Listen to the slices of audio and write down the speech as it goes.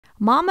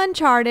Mom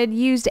Uncharted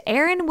used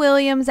AARYN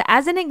Williams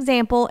as an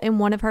example in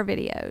one of her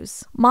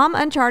videos. Mom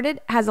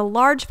Uncharted has a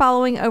large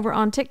following over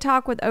on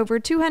TikTok with over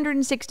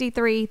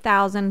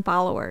 263,000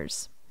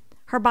 followers.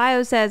 Her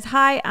bio says,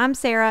 "Hi, I'm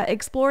Sarah,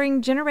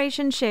 exploring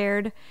Generation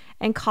Shared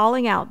and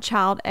calling out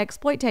child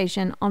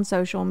exploitation on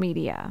social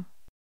media."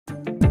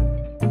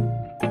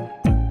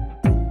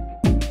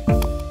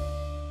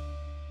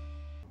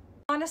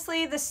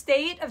 Honestly, the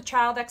state of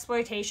child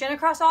exploitation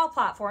across all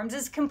platforms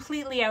is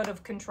completely out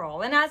of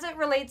control. And as it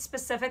relates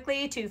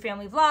specifically to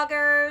family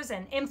vloggers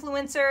and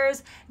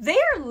influencers, they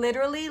are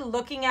literally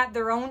looking at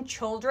their own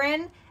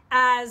children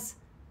as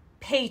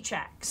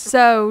paychecks.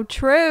 So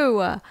true.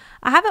 I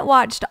haven't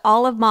watched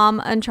all of Mom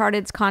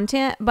Uncharted's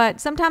content,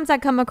 but sometimes I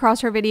come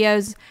across her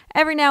videos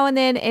every now and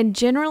then, and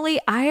generally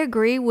I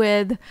agree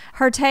with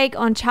her take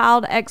on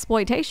child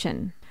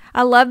exploitation.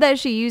 I love that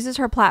she uses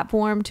her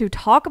platform to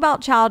talk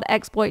about child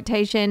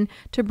exploitation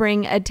to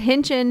bring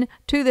attention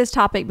to this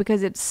topic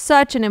because it's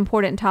such an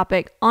important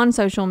topic on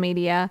social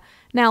media.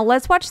 Now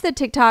let's watch the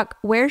TikTok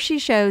where she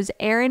shows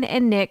AARYN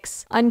and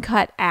Nick's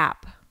Uncut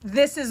app.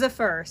 This is a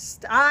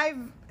first.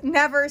 I've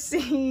never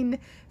seen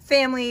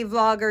family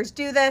vloggers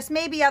do this.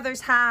 Maybe others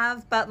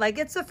have, but like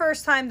it's the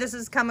first time this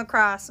has come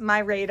across my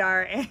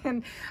radar,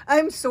 and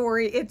I'm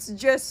sorry, it's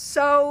just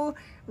so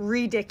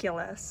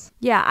ridiculous.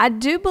 Yeah, I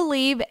do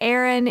believe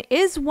AARYN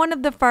is one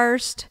of the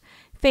first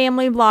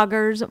family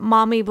vloggers,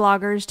 mommy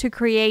vloggers to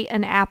create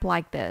an app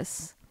like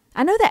this.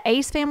 I know the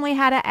Ace family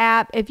had an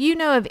app. If you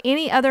know of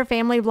any other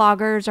family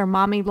vloggers or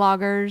mommy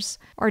vloggers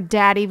or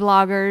daddy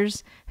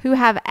vloggers who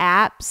have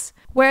apps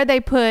where they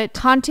put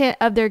content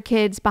of their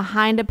kids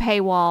behind a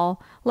paywall,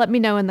 let me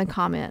know in the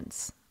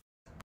comments.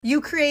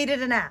 You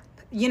created an app.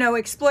 You know,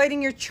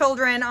 exploiting your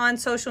children on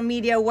social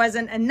media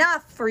wasn't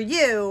enough for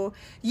you.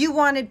 You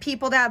wanted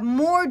people to have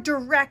more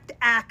direct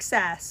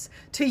access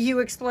to you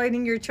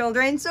exploiting your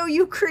children. So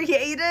you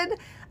created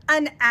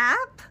an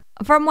app?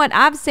 From what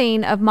I've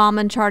seen of Mom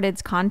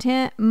Uncharted's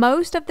content,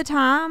 most of the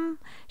time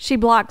she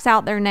blocks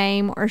out their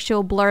name or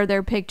she'll blur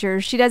their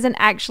pictures. She doesn't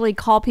actually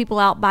call people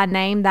out by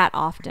name that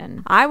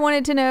often. I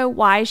wanted to know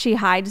why she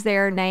hides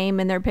their name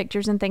and their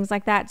pictures and things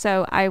like that.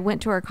 So I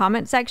went to her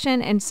comment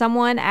section and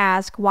someone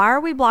asked, "Why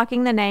are we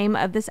blocking the name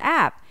of this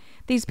app?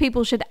 These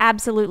people should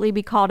absolutely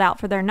be called out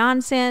for their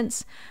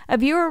nonsense." A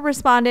viewer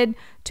responded,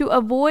 "To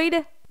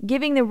avoid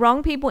giving the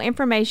wrong people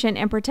information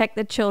and protect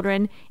the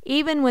children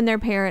even when their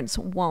parents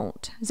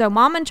won't." So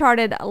Mom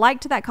Uncharted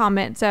liked that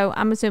comment, so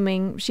I'm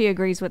assuming she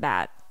agrees with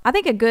that. I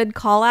think a good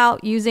call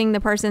out using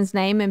the person's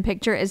name and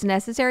picture is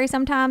necessary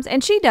sometimes,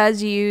 and she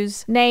does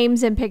use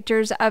names and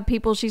pictures of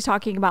people she's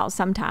talking about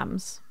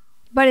sometimes.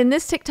 But in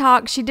this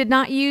TikTok, she did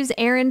not use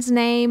AARYN's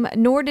name,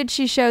 nor did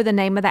she show the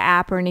name of the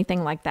app or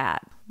anything like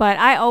that. But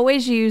I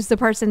always use the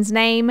person's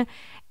name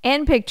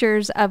and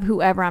pictures of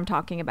whoever I'm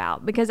talking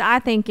about because I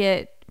think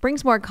it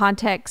brings more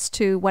context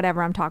to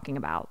whatever I'm talking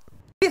about.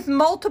 With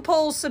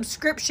multiple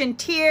subscription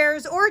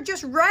tiers or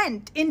just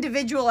rent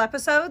individual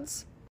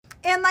episodes.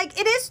 And like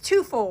it is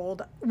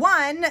twofold.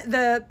 One,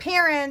 the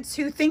parents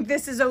who think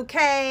this is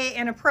okay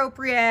and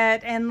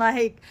appropriate and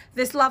like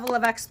this level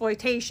of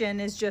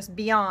exploitation is just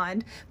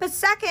beyond. But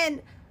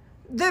second,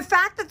 the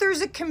fact that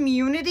there's a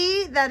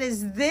community that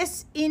is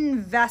this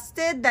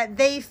invested that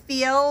they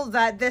feel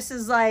that this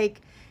is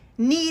like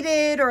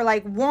needed or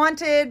like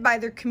wanted by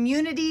their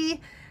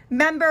community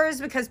members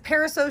because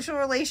parasocial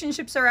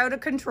relationships are out of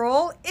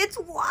control. It's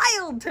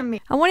wild to me.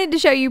 I wanted to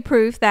show you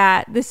proof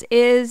that this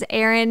is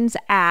AARYN's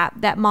app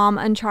that Mom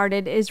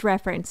Uncharted is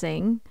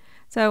referencing.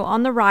 So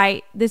on the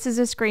right, this is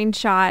a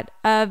screenshot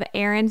of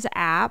AARYN's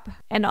app,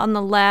 and on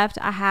the left,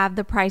 I have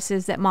the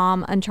prices that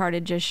Mom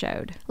Uncharted just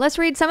showed. Let's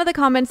read some of the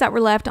comments that were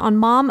left on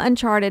Mom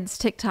Uncharted's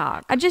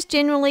TikTok. "I just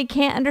genuinely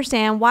can't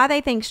understand why they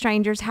think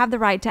strangers have the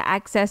right to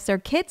access their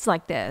kids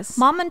like this."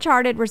 Mom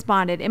Uncharted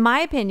responded, "In my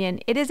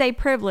opinion, it is a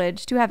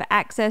privilege to have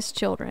access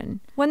children,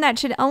 one that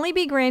should only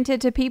be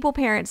granted to people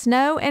parents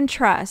know and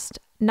trust,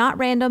 not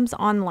randoms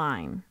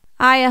online."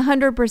 I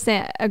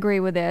 100%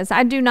 agree with this.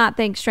 I do not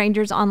think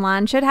strangers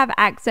online should have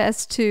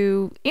access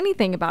to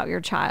anything about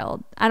your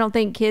child. I don't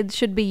think kids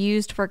should be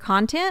used for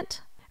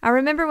content. I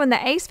remember when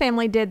the Ace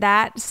family did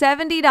that,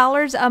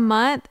 $70 a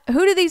month.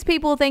 Who do these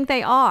people think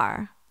they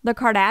are? The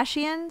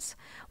Kardashians?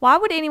 Why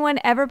would anyone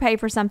ever pay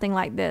for something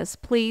like this?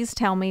 Please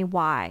tell me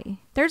why.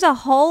 There's a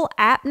whole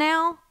app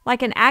now,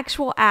 like an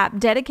actual app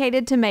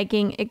dedicated to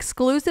making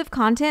exclusive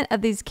content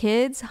of these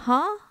kids,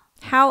 huh?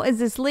 How is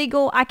this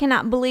legal? I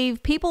cannot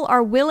believe people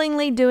are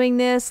willingly doing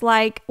this.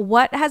 Like,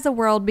 what has the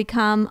world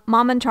become?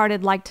 Mom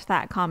Uncharted liked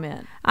that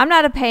comment. I'm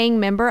not a paying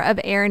member of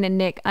AARYN and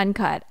Nick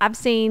Uncut. I've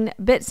seen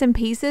bits and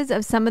pieces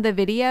of some of the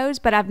videos,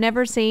 but I've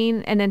never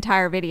seen an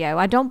entire video.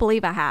 I don't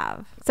believe I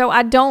have. So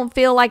I don't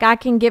feel like I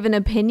can give an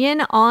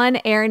opinion on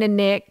AARYN and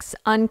Nick's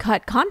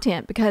uncut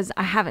content because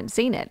I haven't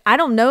seen it. I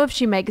don't know if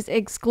she makes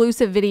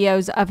exclusive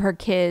videos of her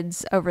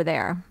kids over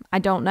there. I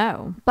don't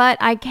know. But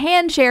I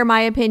can share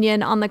my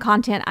opinion on the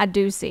content I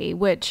do see,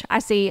 which I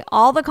see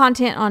all the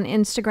content on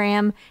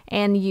Instagram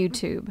and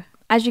YouTube.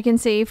 As you can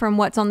see from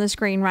what's on the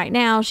screen right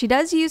now, she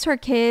does use her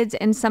kids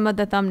in some of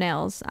the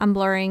thumbnails. I'm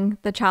blurring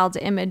the child's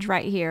image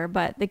right here,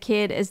 but the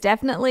kid is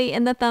definitely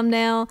in the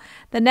thumbnail.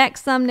 The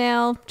next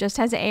thumbnail just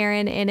has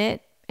AARYN in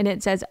it, and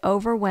it says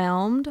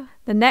overwhelmed.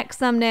 The next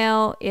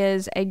thumbnail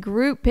is a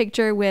group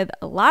picture with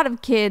a lot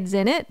of kids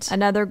in it,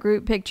 another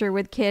group picture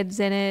with kids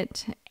in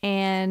it,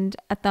 and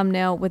a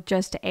thumbnail with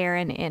just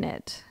AARYN in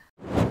it.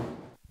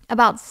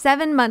 About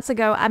 7 months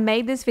ago, I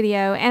made this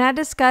video and I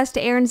discussed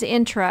AARYN's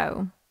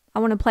intro. I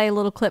want to play a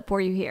little clip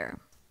for you here.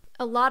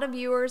 A lot of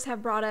viewers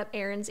have brought up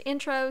AARYN's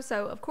intro,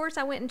 so of course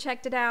I went and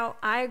checked it out.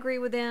 I agree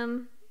with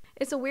them.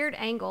 It's a weird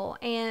angle,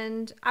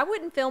 and I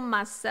wouldn't film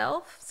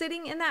myself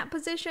sitting in that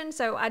position,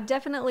 so I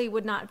definitely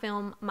would not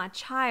film my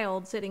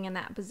child sitting in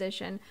that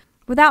position.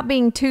 Without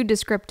being too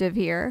descriptive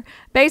here,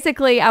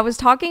 basically I was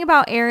talking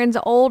about AARYN's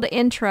old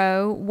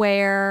intro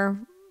where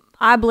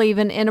I believe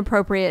an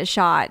inappropriate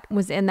shot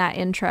was in that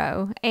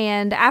intro.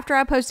 And after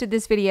I posted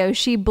this video,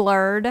 she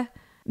blurred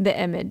the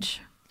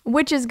image,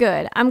 which is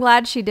good. I'm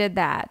glad she did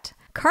that.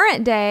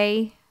 Current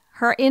day,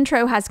 her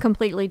intro has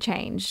completely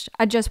changed.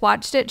 I just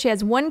watched it. She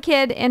has one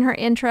kid in her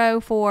intro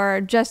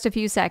for just a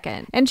few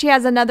seconds. And she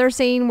has another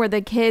scene where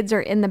the kids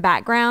are in the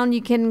background.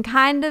 You can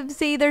kind of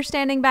see they're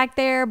standing back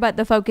there, but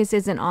the focus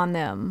isn't on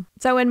them.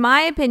 So in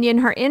my opinion,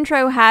 her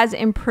intro has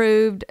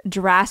improved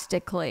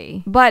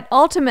drastically. But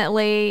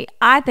ultimately,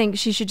 I think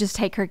she should just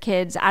take her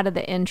kids out of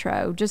the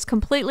intro. Just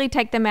completely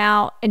take them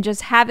out and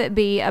just have it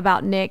be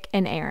about Nick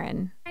and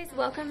AARYN. Guys,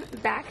 welcome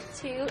back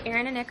to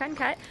AARYN and Nick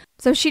Uncut.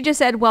 So she just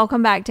said,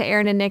 welcome back to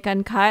AARYN and Nick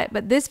Uncut,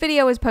 but this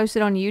video is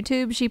posted on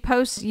YouTube. She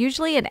posts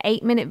usually an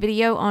 8-minute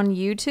video on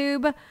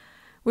YouTube,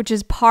 which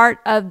is part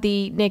of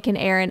the Nick and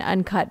AARYN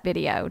Uncut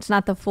video. It's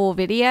not the full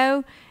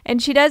video.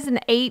 And she does an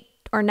 8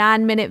 or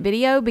 9-minute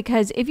video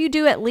because if you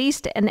do at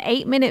least an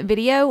 8-minute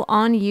video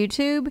on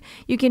YouTube,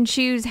 you can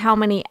choose how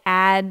many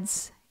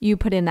ads you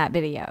put in that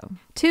video.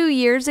 2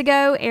 years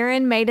ago,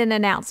 AARYN made an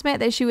announcement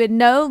that she would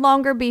no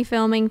longer be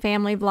filming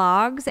family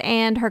vlogs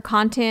and her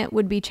content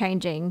would be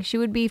changing. She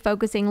would be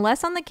focusing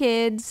less on the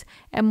kids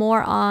and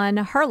more on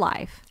her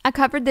life. I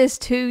covered this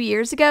 2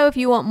 years ago. If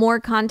you want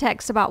more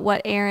context about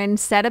what AARYN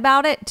said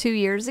about it 2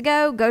 years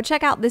ago, go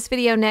check out this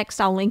video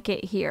next. I'll link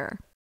it here.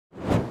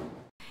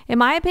 In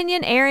my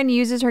opinion, AARYN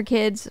uses her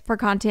kids for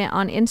content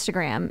on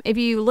Instagram. If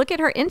you look at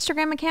her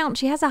Instagram account,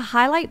 she has a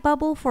highlight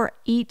bubble for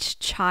each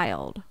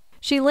child.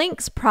 She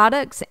links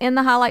products in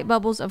the highlight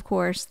bubbles, of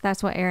course.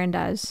 That's what AARYN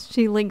does.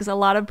 She links a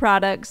lot of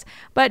products,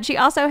 but she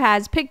also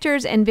has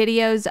pictures and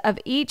videos of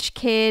each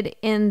kid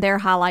in their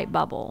highlight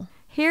bubble.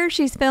 Here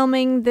she's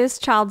filming this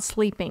child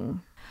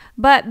sleeping.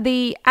 But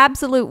the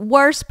absolute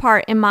worst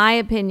part, in my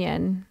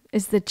opinion,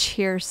 is the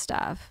cheer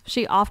stuff.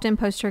 She often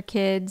posts her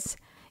kids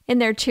in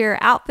their cheer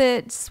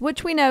outfits,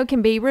 which we know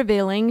can be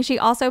revealing. She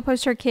also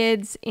posts her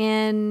kids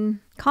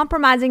in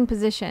compromising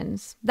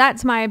positions.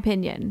 That's my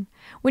opinion.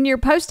 When you're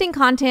posting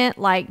content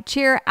like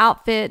cheer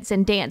outfits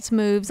and dance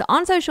moves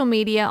on social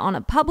media on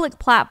a public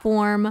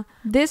platform,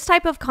 this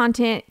type of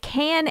content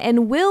can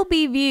and will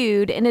be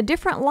viewed in a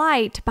different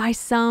light by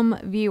some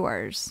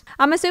viewers.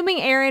 I'm assuming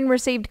AARYN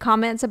received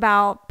comments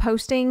about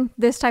posting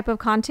this type of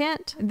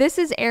content. This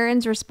is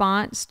AARYN's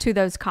response to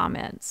those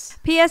comments.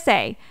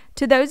 PSA: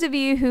 to those of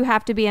you who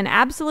have to be an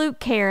absolute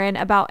Karen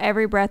about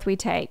every breath we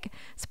take,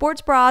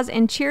 sports bras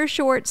and cheer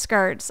short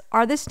skirts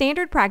are the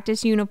standard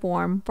practice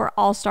uniform for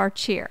All-Star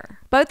Cheer.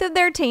 Both of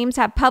their teams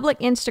have public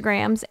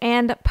Instagrams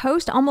and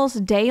post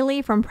almost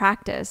daily from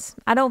practice.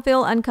 I don't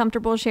feel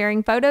uncomfortable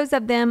sharing photos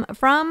of them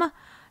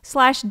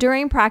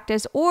from/during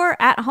practice or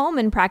at home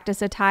in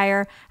practice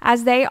attire,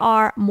 as they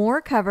are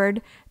more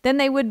covered than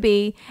they would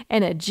be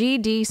in a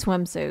GD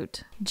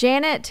swimsuit.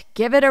 Janet,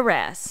 give it a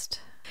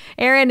rest.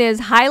 AARYN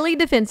is highly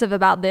defensive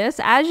about this,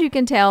 as you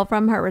can tell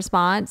from her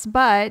response,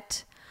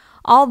 but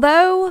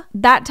although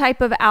that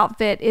type of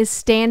outfit is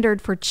standard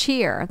for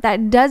cheer,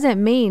 that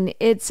doesn't mean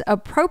it's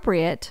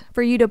appropriate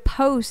for you to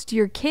post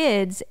your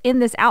kids in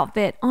this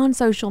outfit on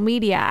social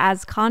media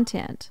as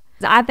content.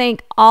 I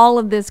think all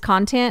of this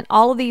content,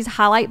 all of these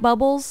highlight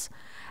bubbles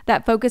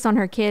that focus on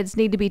her kids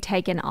need to be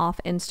taken off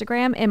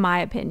Instagram, in my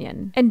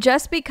opinion. And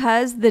just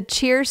because the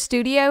cheer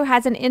studio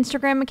has an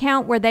Instagram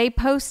account where they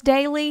post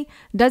daily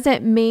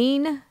doesn't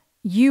mean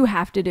you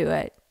have to do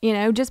it. You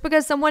know, just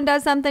because someone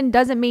does something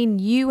doesn't mean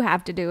you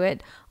have to do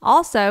it.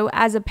 Also,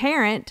 as a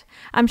parent,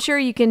 I'm sure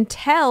you can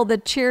tell the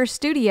cheer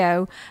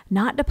studio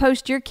not to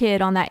post your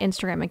kid on that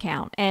Instagram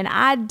account. And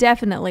I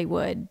definitely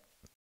would.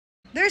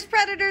 There's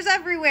predators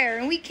everywhere,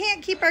 and we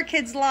can't keep our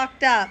kids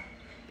locked up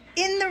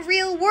in the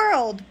real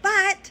world,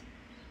 but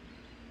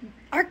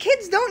our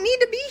kids don't need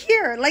to be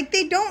here. Like,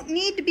 they don't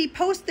need to be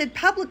posted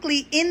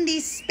publicly in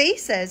these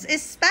spaces,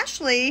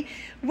 especially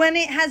when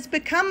it has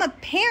become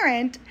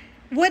apparent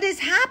what is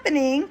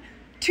happening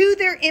to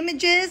their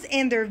images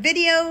and their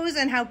videos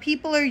and how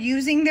people are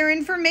using their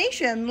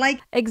information.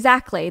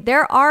 Exactly.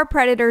 There are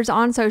predators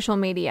on social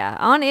media,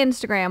 on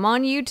Instagram,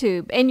 on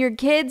YouTube, and your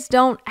kids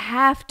don't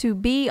have to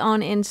be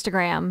on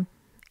Instagram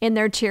in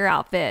their cheer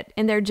outfit,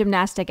 in their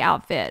gymnastic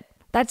outfit.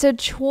 That's a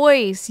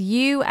choice.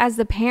 You as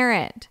the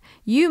parent,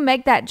 you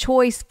make that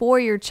choice for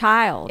your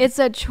child. It's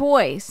a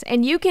choice,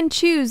 and you can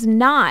choose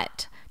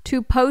not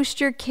to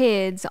post your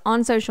kids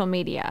on social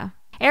media.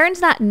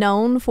 AARYN's not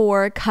known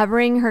for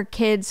covering her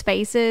kids'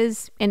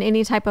 faces in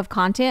any type of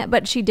content,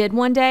 but she did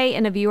one day,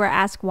 and a viewer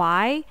asked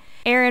why.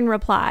 AARYN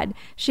replied,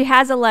 "She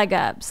has a leg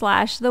up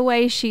 / the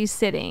way she's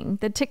sitting.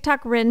 The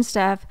TikTok AARYN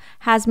stuff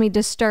has me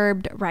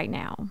disturbed right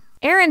now."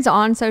 AARYN's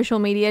on social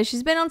media.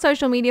 She's been on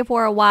social media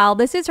for a while.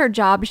 This is her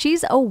job.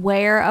 She's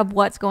aware of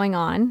what's going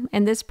on,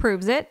 and this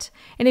proves it.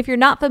 And if you're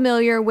not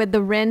familiar with the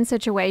AARYN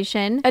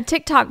situation, a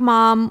TikTok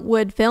mom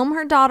would film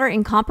her daughter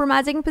in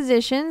compromising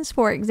positions,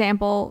 for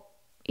example,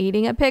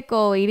 eating a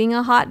pickle, eating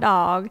a hot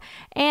dog,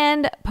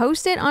 and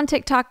post it on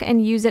TikTok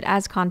and use it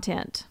as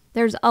content.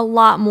 There's a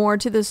lot more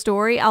to the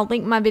story. I'll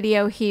link my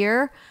video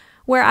here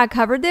where I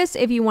covered this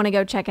if you want to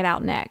go check it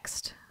out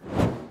next.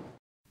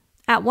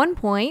 At one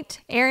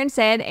point, AARYN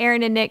said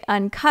AARYN and Nick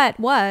Uncut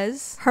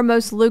was her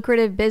most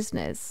lucrative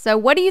business. So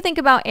what do you think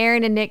about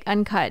AARYN and Nick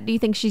Uncut? Do you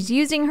think she's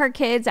using her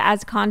kids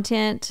as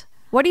content?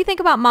 What do you think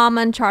about Mom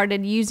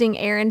Uncharted using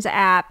AARYN's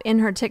app in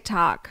her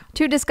TikTok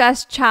to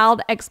discuss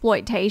child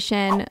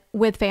exploitation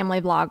with family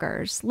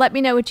vloggers? Let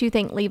me know what you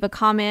think. Leave a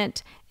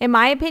comment. In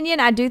my opinion,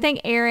 I do think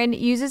AARYN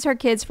uses her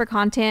kids for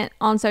content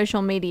on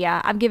social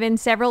media. I've given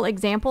several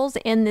examples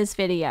in this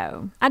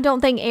video. I don't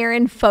think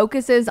AARYN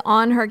focuses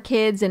on her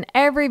kids in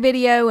every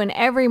video and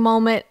every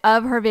moment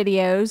of her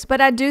videos,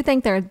 but I do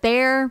think they're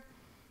there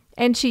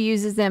and she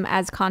uses them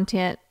as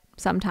content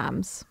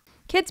sometimes.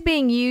 Kids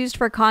being used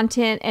for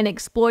content and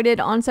exploited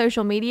on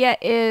social media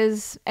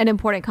is an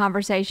important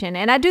conversation.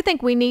 And I do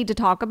think we need to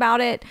talk about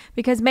it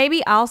because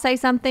maybe I'll say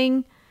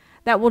something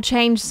that will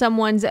change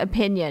someone's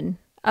opinion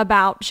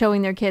about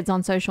showing their kids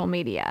on social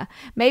media.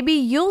 Maybe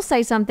you'll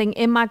say something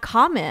in my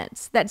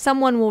comments that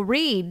someone will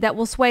read that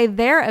will sway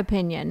their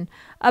opinion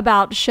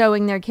about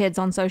showing their kids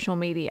on social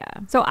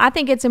media. So I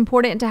think it's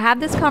important to have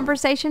this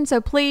conversation.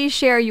 So please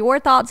share your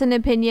thoughts and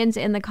opinions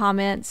in the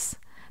comments.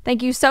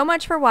 Thank you so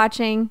much for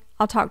watching.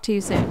 I'll talk to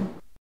you soon.